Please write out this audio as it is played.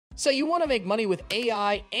So you want to make money with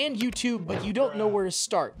AI and YouTube, but you don't know where to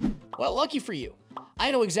start. Well, lucky for you,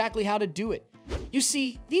 I know exactly how to do it. You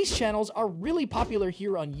see, these channels are really popular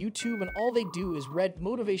here on YouTube, and all they do is read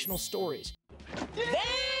motivational stories.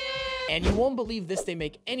 And you won't believe this, they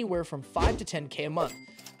make anywhere from 5 to 10K a month.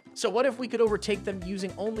 So what if we could overtake them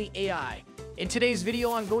using only AI? In today's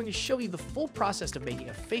video, I'm going to show you the full process of making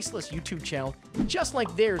a faceless YouTube channel just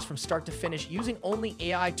like theirs from start to finish using only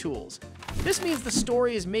AI tools. This means the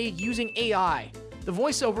story is made using AI, the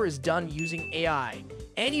voiceover is done using AI,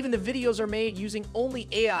 and even the videos are made using only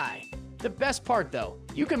AI. The best part though,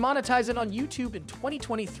 you can monetize it on YouTube in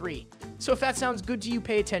 2023. So if that sounds good to you,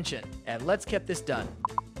 pay attention, and let's get this done.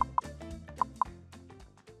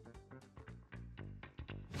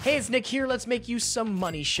 Hey, it's Nick here, let's make you some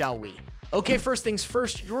money, shall we? Okay, first things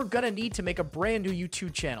first, you're gonna need to make a brand new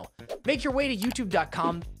YouTube channel. Make your way to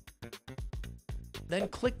youtube.com, then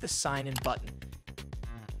click the sign in button.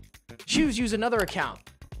 Choose use another account,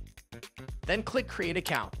 then click create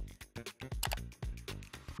account.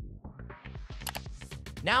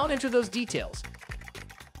 Now enter those details.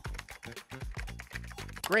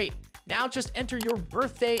 Great, now just enter your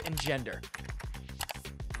birthday and gender.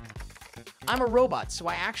 I'm a robot, so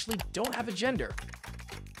I actually don't have a gender.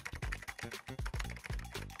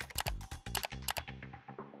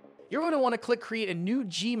 You're going to want to click create a new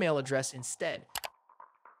Gmail address instead.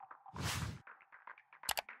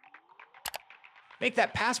 Make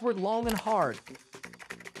that password long and hard.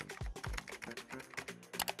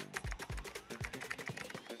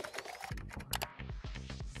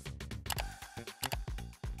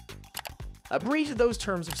 Agree to those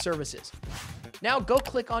terms of services. Now go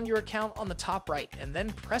click on your account on the top right and then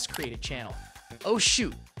press create a channel. Oh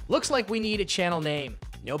shoot, looks like we need a channel name.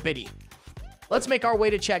 No pity. Let's make our way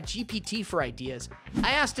to ChatGPT for ideas.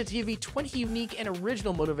 I asked it to give me 20 unique and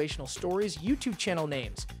original motivational stories YouTube channel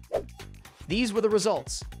names. These were the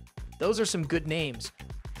results. Those are some good names.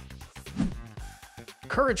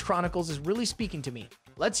 Courage Chronicles is really speaking to me.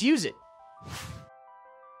 Let's use it.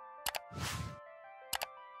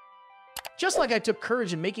 Just like I took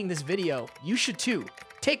courage in making this video, you should too.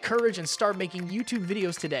 Take courage and start making YouTube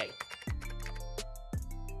videos today.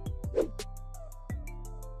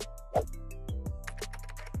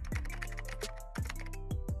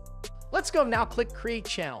 Let's go now, click create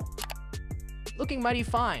channel. Looking mighty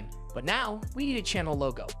fine, but now we need a channel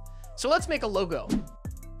logo. So let's make a logo.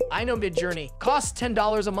 I know Midjourney costs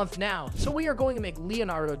 $10 a month now, so we are going to make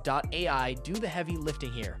Leonardo.ai do the heavy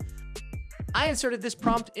lifting here. I inserted this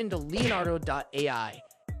prompt into Leonardo.ai,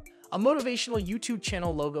 a motivational YouTube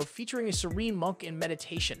channel logo featuring a serene monk in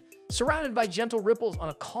meditation, surrounded by gentle ripples on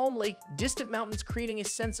a calm lake, distant mountains creating a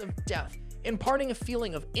sense of depth, imparting a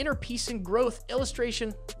feeling of inner peace and growth,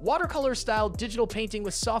 illustration, watercolor style digital painting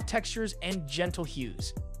with soft textures and gentle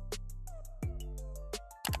hues.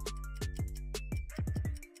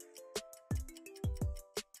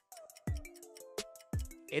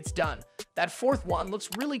 It's done. That fourth one looks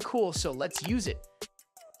really cool, so let's use it.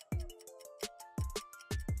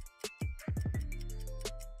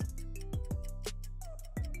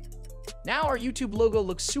 Now our YouTube logo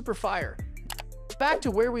looks super fire. Back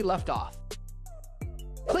to where we left off.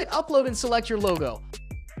 Click upload and select your logo.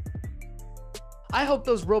 I hope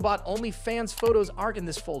those robot OnlyFans photos aren't in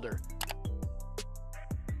this folder.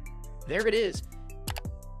 There it is.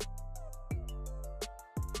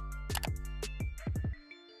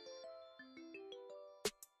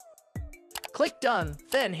 Click done,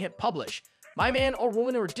 then hit publish. My man or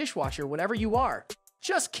woman or dishwasher, whatever you are.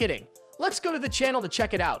 Just kidding. Let's go to the channel to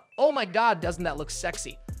check it out. Oh my god, doesn't that look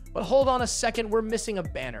sexy? But hold on a second, we're missing a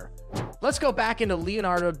banner. Let's go back into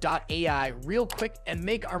Leonardo.ai real quick and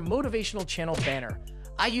make our motivational channel banner.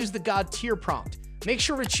 I use the God tier prompt. Make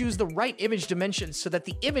sure to choose the right image dimensions so that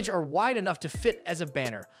the image are wide enough to fit as a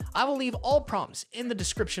banner. I will leave all prompts in the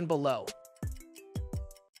description below.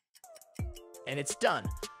 And it's done.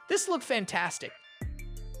 This looked fantastic.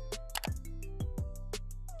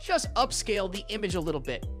 Just upscale the image a little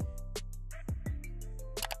bit.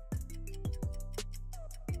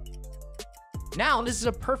 Now, this is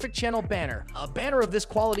a perfect channel banner. A banner of this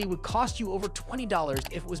quality would cost you over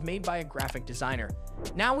 $20 if it was made by a graphic designer.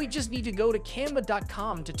 Now we just need to go to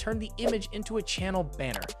canva.com to turn the image into a channel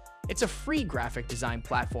banner. It's a free graphic design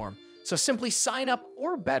platform, so simply sign up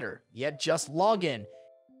or better, yet just log in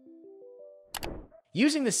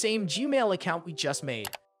using the same Gmail account we just made.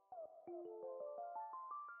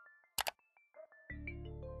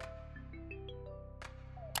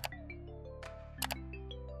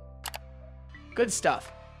 Good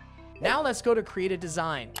stuff. Now let's go to create a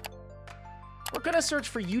design. We're gonna search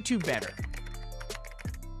for YouTube banner.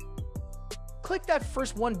 click that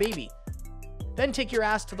first one, baby. Then take your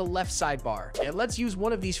ass to the left sidebar, and let's use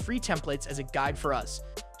one of these free templates as a guide for us.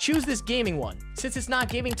 Choose this gaming one. Since it's not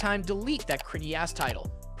gaming time, delete that cringy ass title.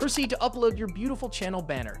 Proceed to upload your beautiful channel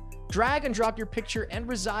banner. Drag and drop your picture and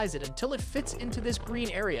resize it until it fits into this green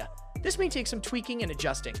area. This may take some tweaking and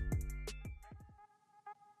adjusting.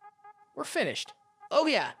 We're finished. Oh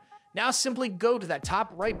yeah, now simply go to that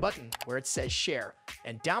top right button where it says share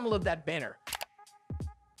and download that banner.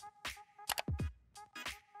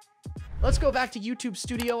 Let's go back to YouTube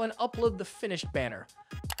Studio and upload the finished banner.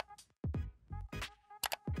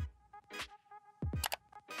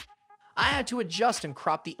 I had to adjust and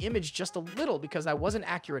crop the image just a little because I wasn't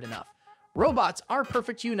accurate enough. Robots are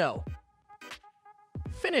perfect, you know.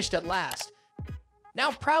 Finished at last.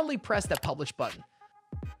 Now proudly press that publish button.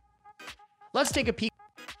 Let's take a peek.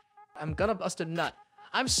 I'm gonna bust a nut.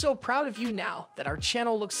 I'm so proud of you now that our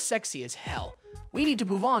channel looks sexy as hell. We need to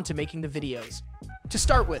move on to making the videos. To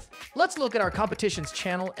start with, let's look at our competition's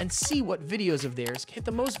channel and see what videos of theirs hit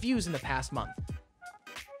the most views in the past month.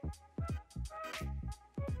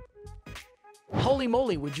 Holy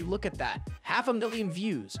moly, would you look at that? 500,000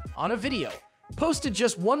 views on a video. Posted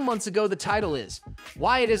just 1 month ago, the title is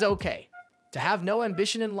Why It Is Okay to Have No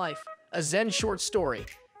Ambition in Life, a Zen short story.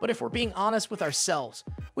 But if we're being honest with ourselves,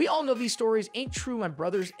 we all know these stories ain't true, my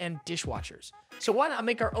brothers and dishwashers. So why not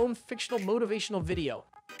make our own fictional motivational video?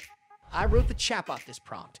 I wrote the chatbot this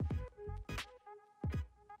prompt.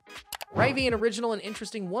 Write me an original and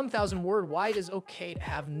interesting 1,000-word why it is okay to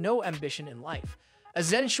have no ambition in life. A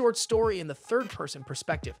Zen short story in the third-person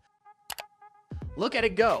perspective. Look at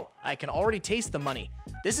it go. I can already taste the money.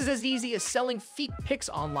 This is as easy as selling feet pics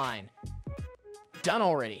online. Done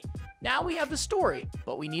already. Now we have the story,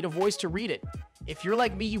 but we need a voice to read it. If you're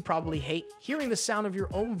like me, you probably hate hearing the sound of your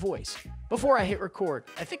own voice. Before I hit record,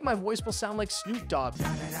 I think my voice will sound like Snoop Dogg.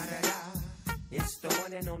 It's the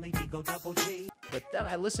one and only Digo Double G. But then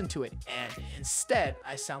I listen to it, and instead,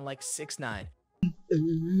 I sound like 6ix9ine.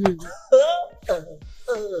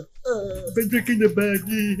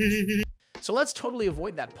 So let's totally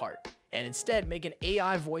avoid that part, and instead make an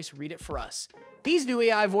AI voice read it for us. These new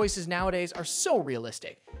AI voices nowadays are so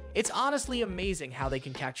realistic. It's honestly amazing how they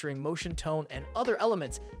can capture emotion, tone, and other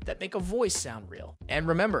elements that make a voice sound real. And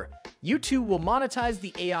remember, YouTube will monetize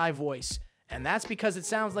the AI voice, and that's because it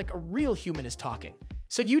sounds like a real human is talking.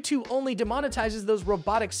 So YouTube only demonetizes those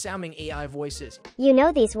robotic sounding AI voices. You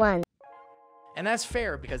know these ones. And that's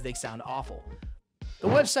fair because they sound awful. The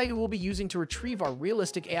website we will be using to retrieve our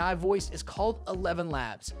realistic AI voice is called 11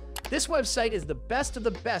 Labs. This website is the best of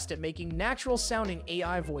the best at making natural sounding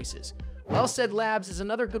AI voices. Well Said Labs is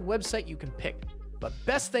another good website you can pick. But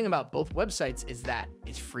best thing about both websites is that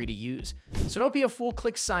it's free to use. So don't be a fool,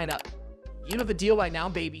 click sign up. You know the deal right now,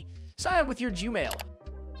 baby. Sign up with your Gmail.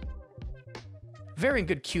 Very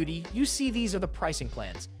good, cutie. You see, these are the pricing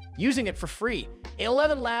plans. Using it for free. In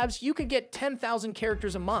 11 Labs, you can get 10,000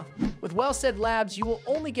 characters a month. With Well Said Labs, you will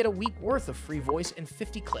only get a week worth of free voice and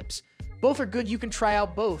 50 clips. Both are good, you can try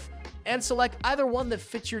out both, and select either one that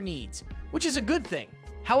fits your needs, which is a good thing.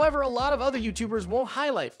 However, a lot of other YouTubers won't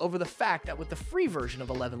highlight over the fact that with the free version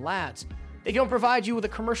of 11 Labs, they don't provide you with a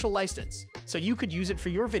commercial license, so you could use it for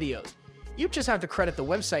your videos. You just have to credit the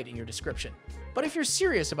website in your description. But if you're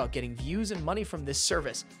serious about getting views and money from this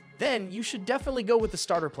service, then you should definitely go with the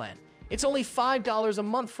starter plan. It's only $5 a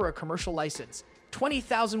month for a commercial license,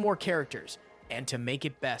 20,000 more characters, and to make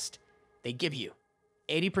it best, they give you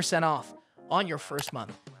 80% off on your first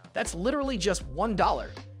month. That's literally just $1.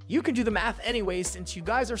 You can do the math anyways since you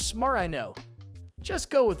guys are smart, I know. Just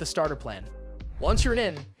go with the starter plan. Once you're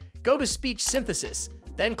in, go to speech synthesis,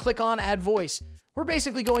 then click on add voice. We're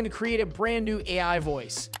basically going to create a brand new AI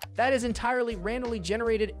voice that is entirely randomly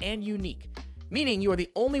generated and unique, meaning you are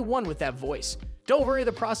the only one with that voice. Don't worry,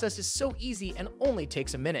 the process is so easy and only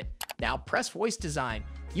takes a minute. Now press voice design.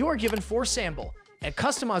 You are given 4 sample and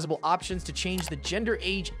customizable options to change the gender,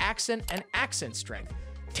 age, accent, and accent strength.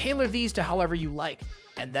 Tailor these to however you like,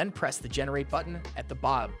 and then press the generate button at the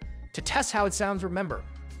bottom. To test how it sounds, remember,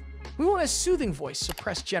 we want a soothing voice, so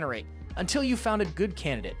press generate until you found a good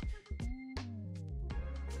candidate.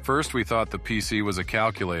 First, we thought the PC was a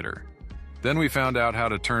calculator. Then we found out how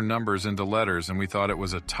to turn numbers into letters, and we thought it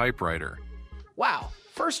was a typewriter. Wow,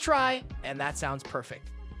 first try, and that sounds perfect.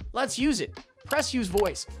 Let's use it. Press use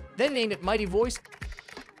voice, then name it Mighty Voice,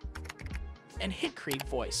 and hit create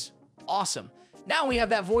voice. Awesome. Now we have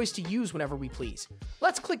that voice to use whenever we please.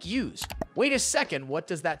 Let's click use. Wait a second, what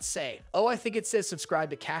does that say? Oh, I think it says subscribe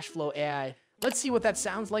to Cashflow AI. Let's see what that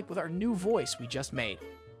sounds like with our new voice we just made.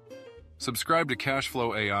 Subscribe to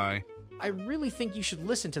Cashflow AI. I really think you should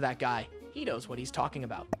listen to that guy. He knows what he's talking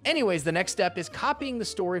about. Anyways, the next step is copying the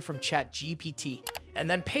story from ChatGPT and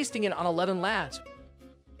then pasting it on 11 lads.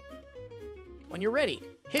 When you're ready,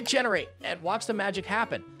 hit generate and watch the magic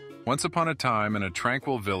happen. Once upon a time, in a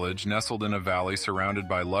tranquil village nestled in a valley surrounded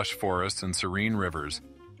by lush forests and serene rivers,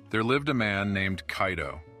 there lived a man named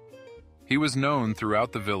Kaito. He was known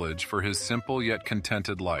throughout the village for his simple yet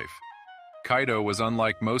contented life. Kaito was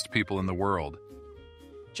unlike most people in the world.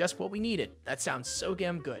 Just what we needed. That sounds so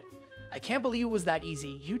damn good. I can't believe it was that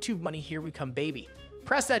easy. YouTube money, here we come, baby.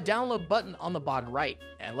 Press that download button on the bottom right,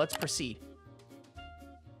 and let's proceed.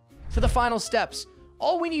 To the final steps.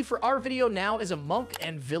 All we need for our video now is a monk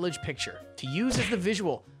and village picture. To use as the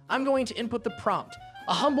visual, I'm going to input the prompt.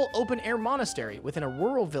 A humble open-air monastery within a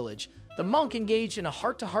rural village. The monk engaged in a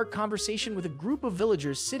heart-to-heart conversation with a group of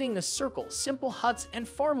villagers sitting in a circle, simple huts and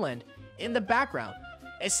farmland in the background.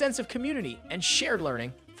 A sense of community and shared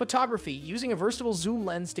learning. Photography using a versatile zoom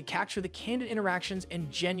lens to capture the candid interactions and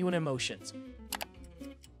genuine emotions.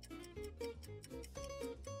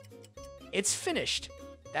 It's finished.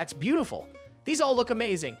 That's beautiful. These all look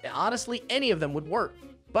amazing, and honestly, any of them would work.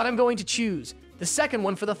 But I'm going to choose the second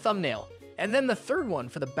one for the thumbnail, and then the third one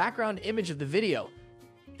for the background image of the video.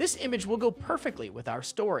 This image will go perfectly with our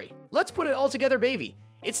story. Let's put it all together, baby.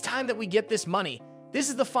 It's time that we get this money. This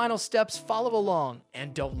is the final steps, follow along,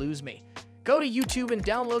 and don't lose me. Go to YouTube and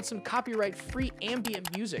download some copyright-free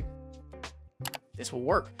ambient music. This will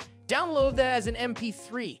work. Download that as an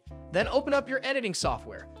MP3, then open up your editing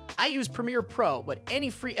software. I use Premiere Pro, but any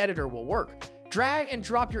free editor will work. Drag and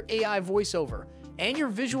drop your AI voiceover and your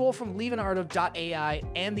visual from leavenardo.ai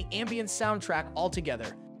and the ambient soundtrack all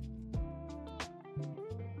together.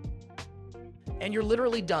 And you're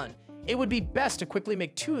literally done. It would be best to quickly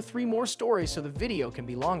make 2 or 3 more stories so the video can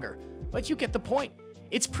be longer, but you get the point.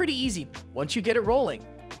 It's pretty easy once you get it rolling.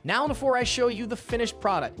 Now, before I show you the finished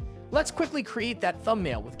product, let's quickly create that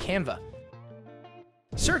thumbnail with Canva.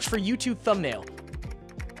 Search for YouTube thumbnail.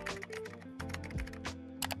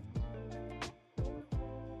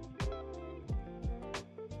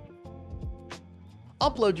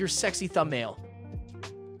 Upload your sexy thumbnail.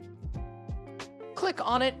 Click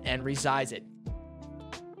on it and resize it.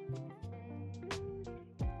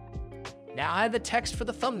 Now add the text for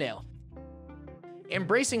the thumbnail.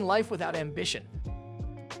 Embracing life without ambition.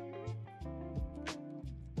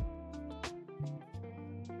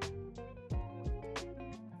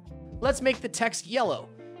 Let's make the text yellow.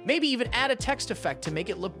 Maybe even add a text effect to make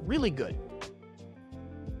it look really good.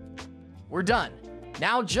 We're done.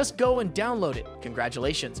 Now just go and download it.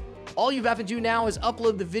 Congratulations. All you have to do now is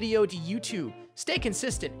upload the video to YouTube. Stay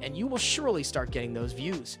consistent and you will surely start getting those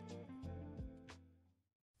views.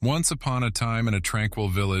 Once upon a time, in a tranquil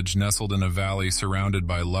village nestled in a valley surrounded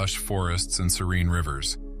by lush forests and serene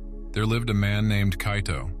rivers, there lived a man named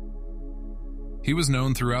Kaito. He was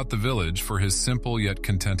known throughout the village for his simple yet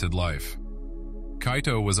contented life.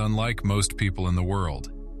 Kaito was unlike most people in the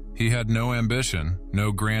world. He had no ambition,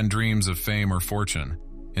 no grand dreams of fame or fortune.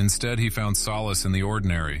 Instead, he found solace in the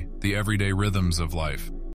ordinary, the everyday rhythms of life.